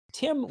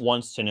Tim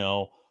wants to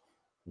know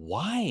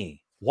why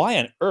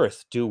on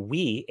earth do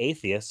we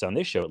atheists, on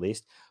this show at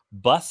least,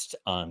 bust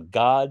on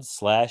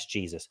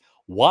God/Jesus?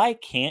 Why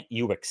can't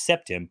you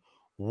accept him?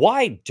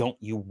 Why don't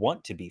you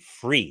want to be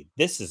free?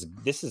 This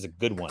is a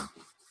good one.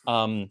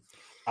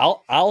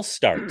 I'll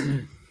start.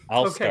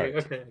 I'll start.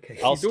 Okay.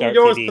 I'll start,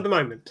 yours Phoebe. for the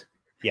moment.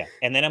 Yeah,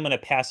 and then I'm going to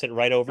pass it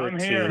right over I'm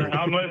here.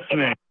 I'm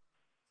listening.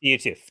 You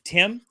too,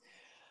 Tim.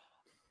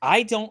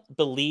 I don't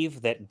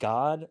believe that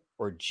God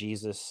or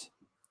Jesus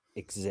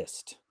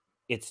exist.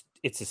 It's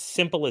as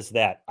simple as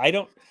that. I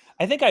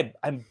think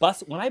I'm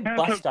bust when I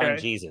bust on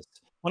Jesus.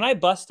 When I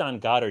bust on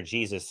God or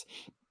Jesus,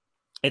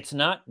 it's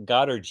not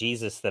God or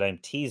Jesus that I'm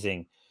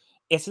teasing.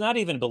 It's not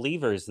even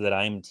believers that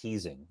I'm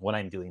teasing when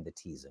I'm doing the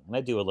teasing. And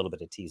I do a little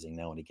bit of teasing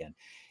now and again.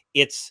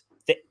 It's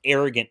the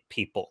arrogant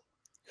people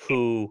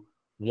who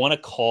want to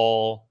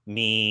call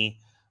me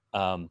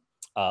a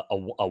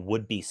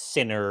would-be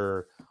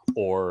sinner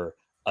or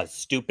a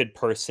stupid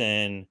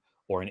person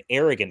or an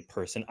arrogant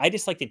person. I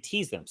just like to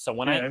tease them. So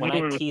when I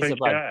tease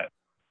about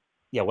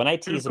when I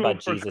tease about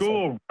Jesus,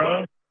 school,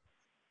 bro.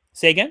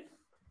 Say again?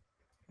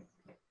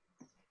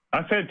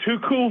 I said too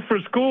cool for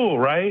school,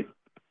 right?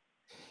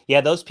 Yeah,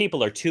 those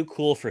people are too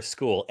cool for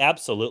school.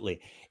 Absolutely.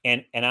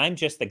 And I'm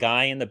just the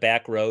guy in the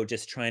back row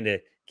just trying to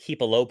keep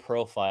a low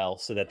profile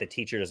so that the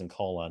teacher doesn't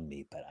call on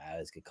me, but I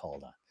always get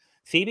called on.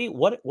 Phoebe,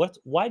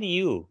 why do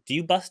you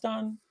bust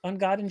on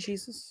God and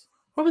Jesus?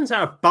 I wouldn't say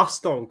I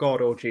bust on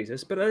God or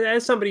Jesus, but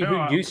as somebody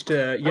who used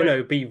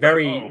to, be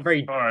very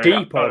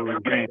deep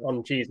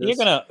on Jesus. You're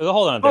gonna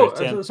hold on there,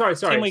 Tim. Sorry.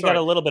 Tim, we got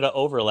a little bit of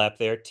overlap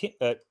there.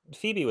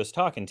 Phoebe was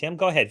talking. Tim,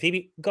 go ahead.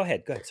 Phoebe, go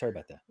ahead. Sorry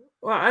about that.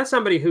 Well, as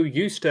somebody who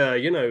used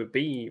to,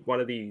 be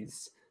one of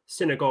these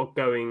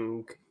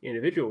synagogue-going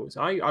individuals,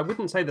 I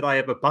wouldn't say that I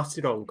ever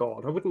busted on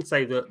God. I wouldn't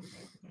say that,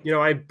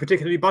 I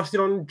particularly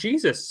busted on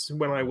Jesus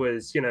when I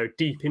was,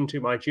 deep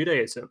into my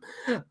Judaism.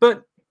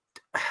 But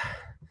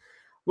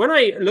when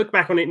I look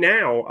back on it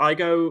now, I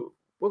go,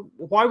 well,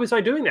 why was I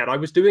doing that? I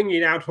was doing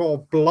it out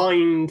of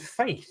blind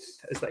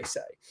faith, as they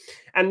say.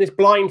 And this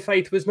blind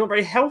faith was not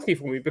very healthy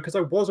for me because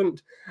I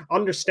wasn't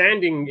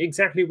understanding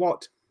exactly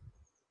what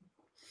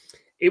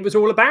it was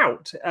all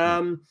about.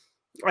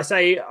 I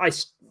say I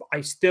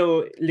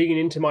still lean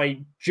into my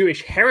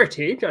Jewish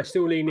heritage. I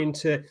still lean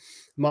into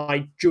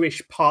my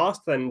Jewish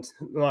past and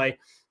my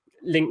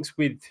links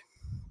with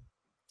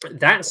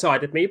that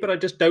side of me, but I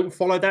just don't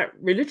follow that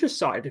religious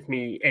side of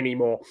me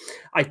anymore.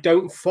 I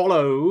don't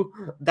follow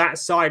that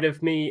side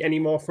of me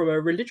anymore from a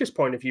religious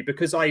point of view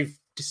because I've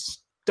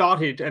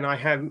started and I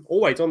have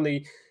always on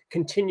the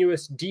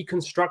continuous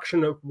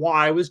deconstruction of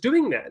why I was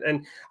doing that.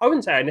 And I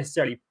wouldn't say I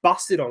necessarily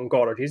busted on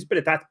God or Jesus, but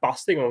if that's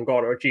busting on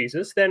God or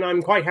Jesus, then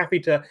I'm quite happy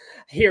to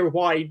hear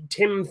why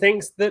Tim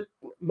thinks that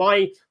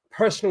my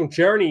personal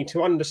journey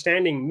to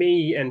understanding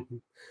me and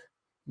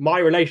my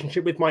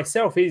relationship with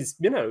myself is,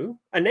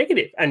 a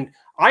negative. And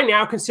I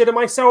now consider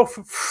myself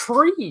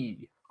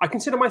free. I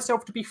consider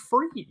myself to be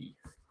free.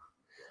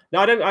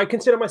 Now, I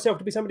consider myself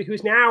to be somebody who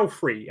is now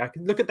free. I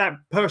can look at that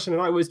person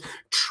and I was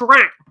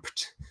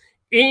trapped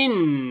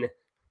in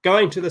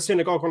going to the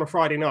synagogue on a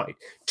Friday night,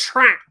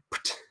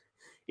 trapped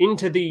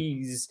into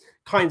these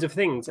kinds of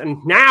things.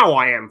 And now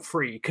I am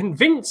free.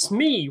 Convince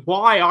me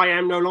why I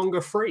am no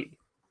longer free.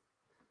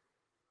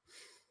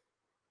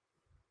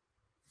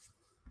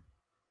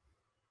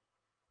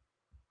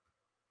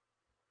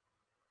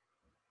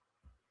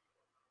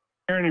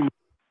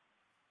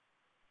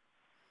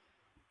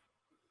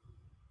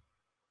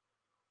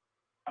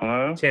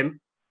 Hello?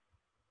 Tim?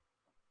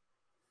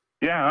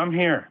 Yeah, I'm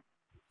here.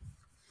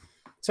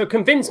 So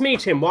convince me,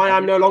 Tim, why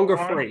I'm no longer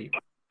free.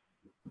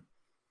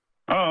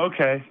 Oh,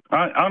 okay.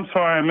 I'm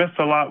sorry, I missed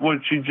a lot what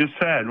you just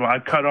said. Well, I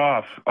cut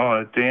off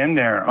at the end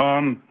there.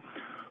 I'm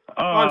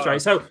sorry.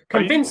 So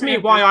convince me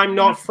why I'm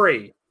not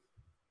free.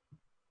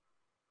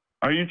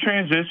 Are you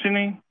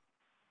transitioning?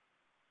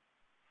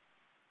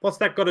 What's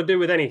that got to do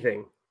with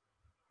anything?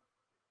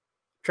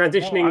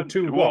 Transitioning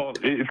to what?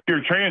 Well, if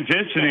you're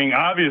transitioning,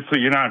 obviously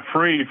you're not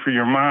free for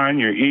your mind,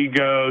 your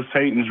ego.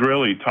 Satan's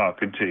really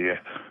talking to you.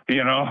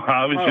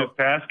 I was just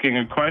asking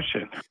a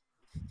question.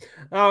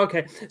 Oh,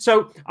 okay.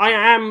 So I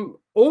am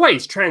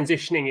always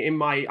transitioning in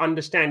my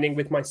understanding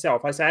with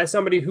myself. I say, as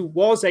somebody who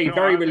was a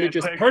very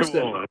religious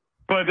person.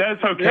 But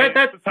that's okay.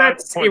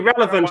 That's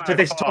irrelevant to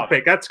this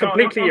topic. That's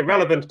completely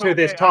irrelevant to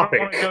this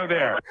topic. I don't want to go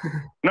there.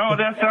 No,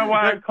 that's not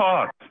why I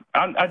called.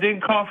 I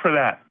didn't call for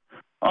that.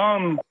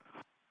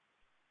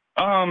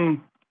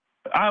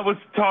 I was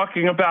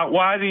talking about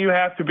why do you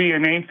have to be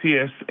an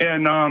atheist,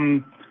 and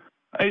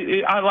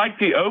I like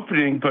the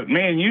opening, but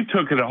man, you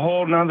took it a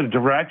whole nother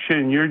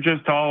direction. You're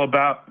just all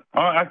about.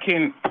 I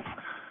can't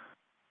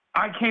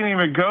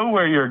even go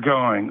where you're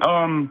going.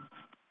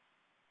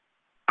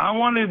 I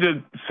wanted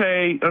to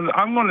say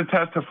I'm going to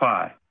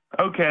testify.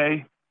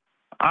 Okay,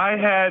 I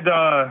had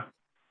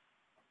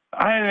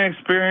an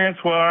experience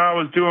where I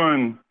was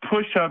doing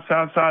push-ups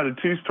outside a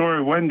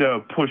two-story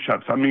window.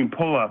 Push-ups, I mean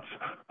pull-ups.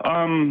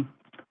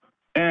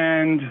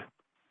 And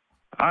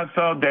I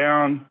fell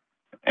down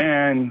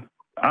and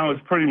I was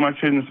pretty much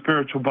in the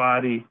spiritual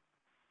body.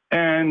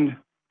 And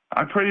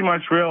I pretty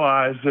much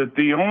realized that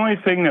the only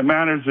thing that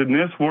matters in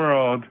this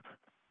world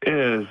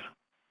is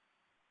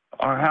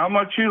how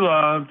much you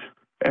loved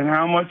and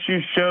how much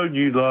you showed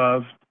you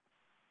loved.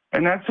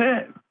 And that's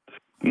it.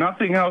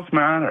 Nothing else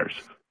matters.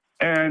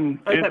 And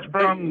it's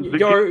from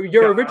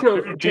your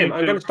original, Tim,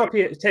 I'm going to stop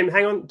you. Tim,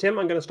 hang on. Tim,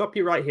 I'm going to stop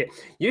you right here.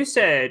 You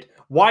said,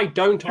 why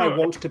don't I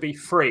want to be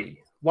free?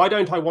 Why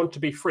don't I want to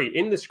be free?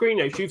 In the screen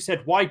notes, you've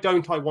said, why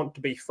don't I want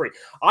to be free?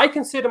 I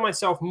consider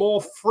myself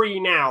more free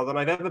now than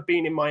I've ever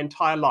been in my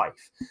entire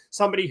life.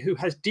 Somebody who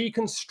has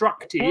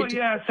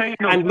deconstructed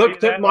and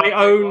looked at my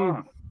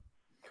own...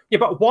 Yeah,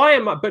 but why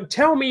am I... But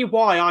tell me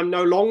why I'm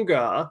no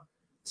longer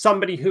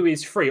somebody who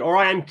is free, or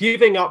I am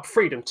giving up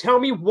freedom. Tell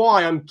me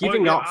why I'm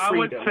giving up freedom. I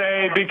would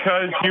say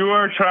because you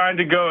are trying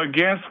to go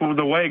against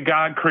the way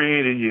God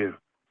created you.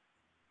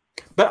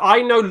 But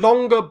I no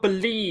longer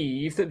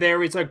believe that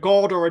there is a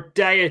God or a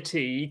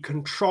deity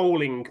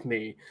controlling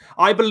me.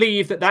 I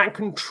believe that that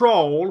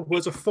control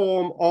was a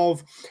form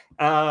of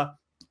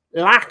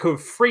lack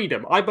of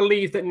freedom. I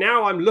believe that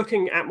now I'm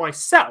looking at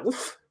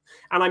myself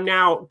and I'm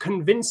now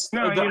convinced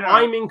that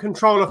I'm in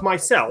control of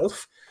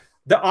myself,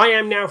 that I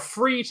am now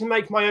free to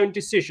make my own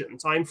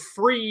decisions. I'm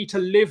free to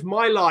live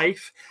my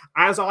life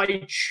as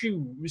I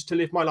choose to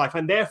live my life.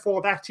 And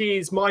therefore, that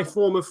is my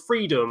form of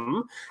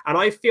freedom. And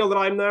I feel that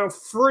I'm now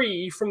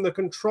free from the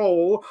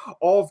control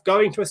of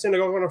going to a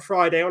synagogue on a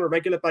Friday on a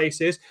regular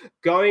basis,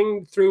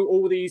 going through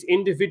all these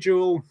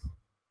individual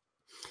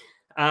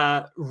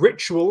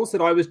rituals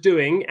that I was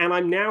doing. And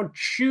I'm now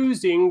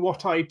choosing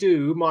what I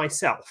do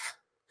myself.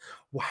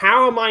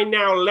 How am I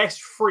now less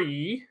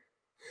free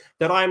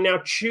that I am now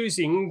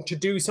choosing to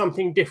do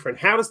something different?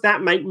 How does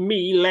that make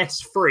me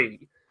less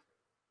free?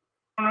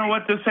 I don't know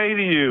what to say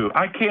to you.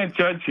 I can't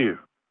judge you.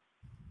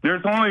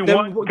 There's only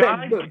one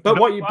God.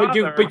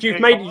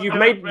 You've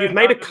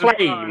made a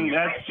claim.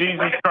 That's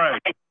Jesus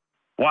Christ.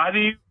 Why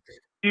do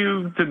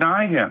you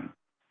deny him?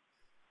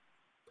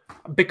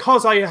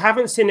 Because I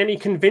haven't seen any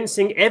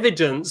convincing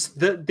evidence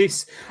that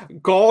this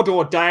God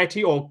or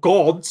deity or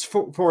gods,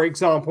 for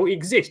example,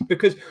 exist.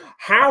 Because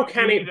how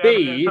can it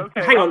be?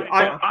 Okay. Hang on.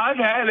 I've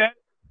had it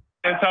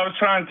since I was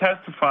trying to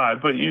testify,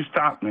 but you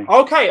stopped me.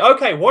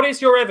 Okay. What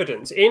is your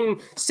evidence?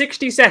 In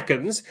 60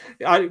 seconds,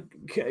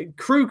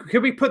 crew,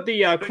 could we put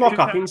the clock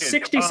up? In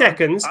 60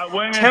 seconds,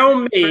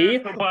 tell me.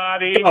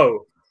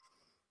 Go.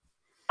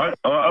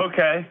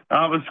 Okay.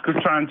 I was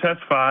trying to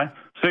testify.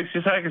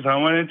 60 seconds. I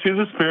went into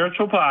the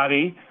spiritual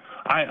body.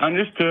 I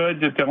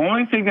understood that the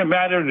only thing that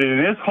mattered in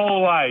this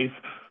whole life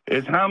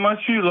is how much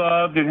you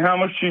loved and how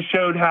much you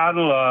showed how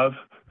to love.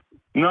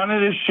 None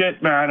of this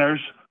shit matters.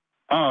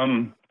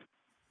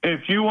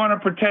 If you want to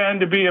pretend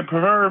to be a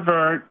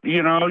pervert,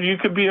 you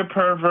could be a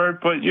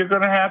pervert, but you're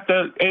going to have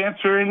to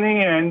answer in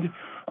the end.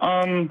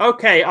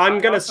 Okay, I'm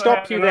going to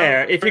stop you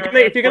there. If you're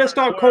going to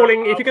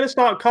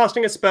start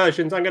casting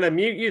aspersions, I'm going to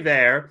mute you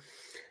there,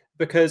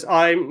 because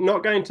I'm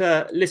not going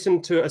to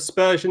listen to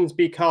aspersions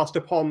be cast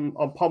upon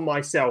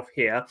myself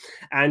here,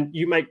 and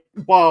you make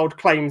wild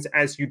claims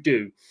as you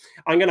do.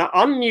 I'm going to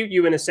unmute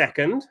you in a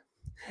second,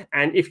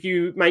 and if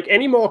you make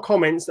any more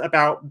comments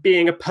about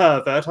being a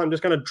pervert, I'm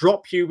just going to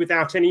drop you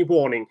without any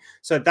warning.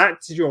 So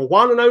that's your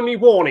one and only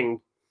warning.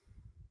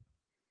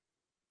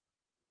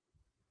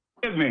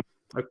 Excuse me.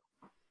 Okay.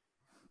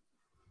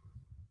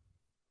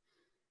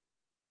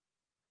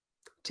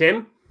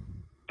 Tim?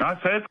 I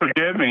said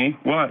forgive me.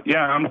 What?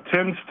 Yeah,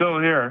 Tim's still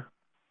here.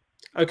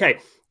 Okay.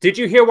 Did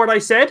you hear what I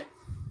said?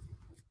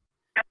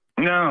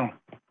 No.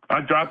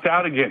 I dropped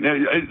out again.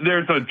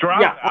 There's a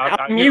drop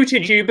out. I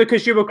muted you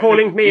because you were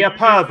calling me a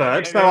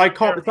pervert, so I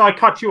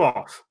cut you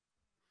off.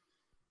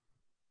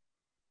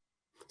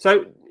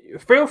 So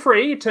feel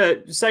free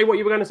to say what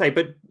you were going to say,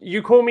 but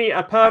you call me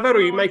a pervert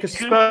or you make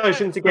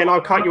aspersions again,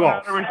 I'll cut you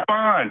off.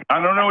 Respond.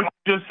 I don't know what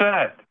you just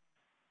said.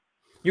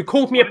 You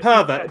called me a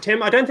pervert,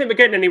 Tim. I don't think we're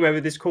getting anywhere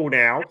with this call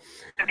now.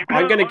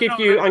 I'm going to give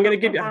you.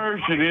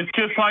 It's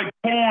just like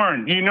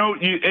porn,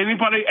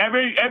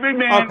 every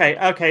man.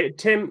 Okay,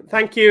 Tim.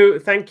 Thank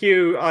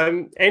you.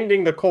 I'm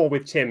ending the call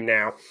with Tim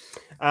now.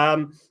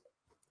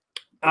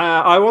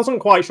 I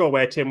wasn't quite sure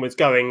where Tim was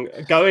going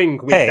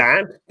with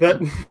that,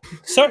 but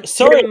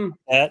sorry about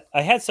that.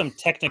 I had some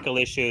technical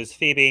issues,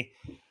 Phoebe.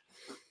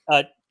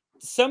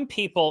 Some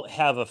people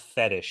have a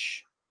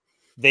fetish.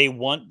 They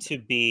want to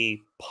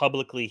be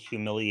publicly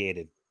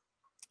humiliated.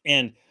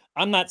 And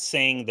I'm not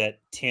saying that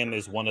Tim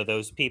is one of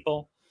those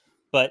people,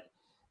 but,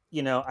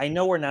 I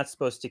know we're not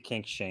supposed to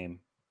kink shame.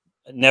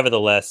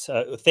 Nevertheless,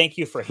 thank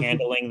you for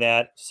handling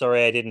that.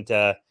 Sorry, I didn't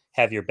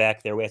have your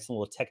back there. We had some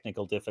little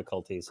technical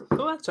difficulties.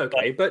 Oh, that's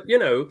okay. But,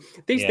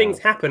 these things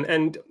happen.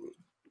 And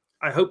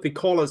I hope the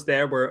callers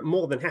there were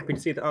more than happy to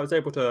see that I was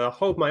able to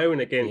hold my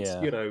own against,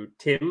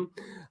 Tim.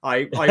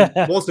 I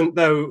wasn't,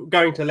 though,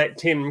 going to let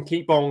Tim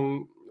keep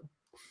on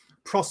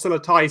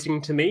proselytizing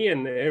to me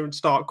and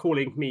start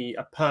calling me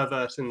a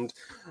pervert and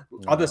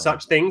other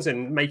such things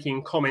and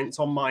making comments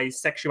on my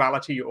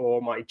sexuality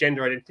or my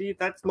gender identity.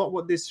 That's not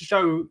what this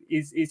show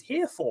is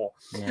here for.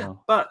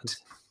 No. But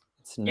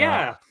It's not.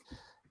 Yeah.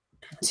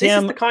 This is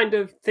Tim, the kind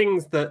of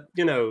things that,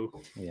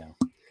 yeah,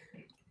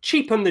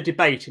 cheapen the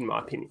debate, in my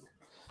opinion.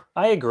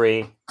 I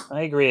agree.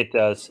 It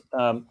does.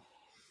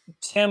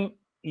 Tim,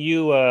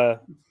 you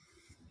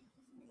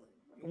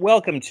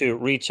welcome to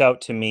reach out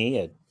to me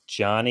at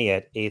Johnny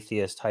at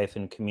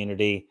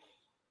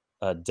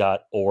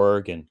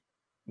atheist-community.org, and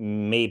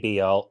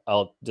maybe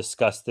I'll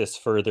discuss this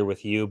further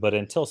with you. But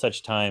until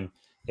such time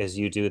as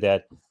you do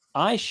that,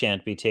 I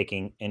shan't be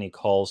taking any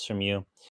calls from you.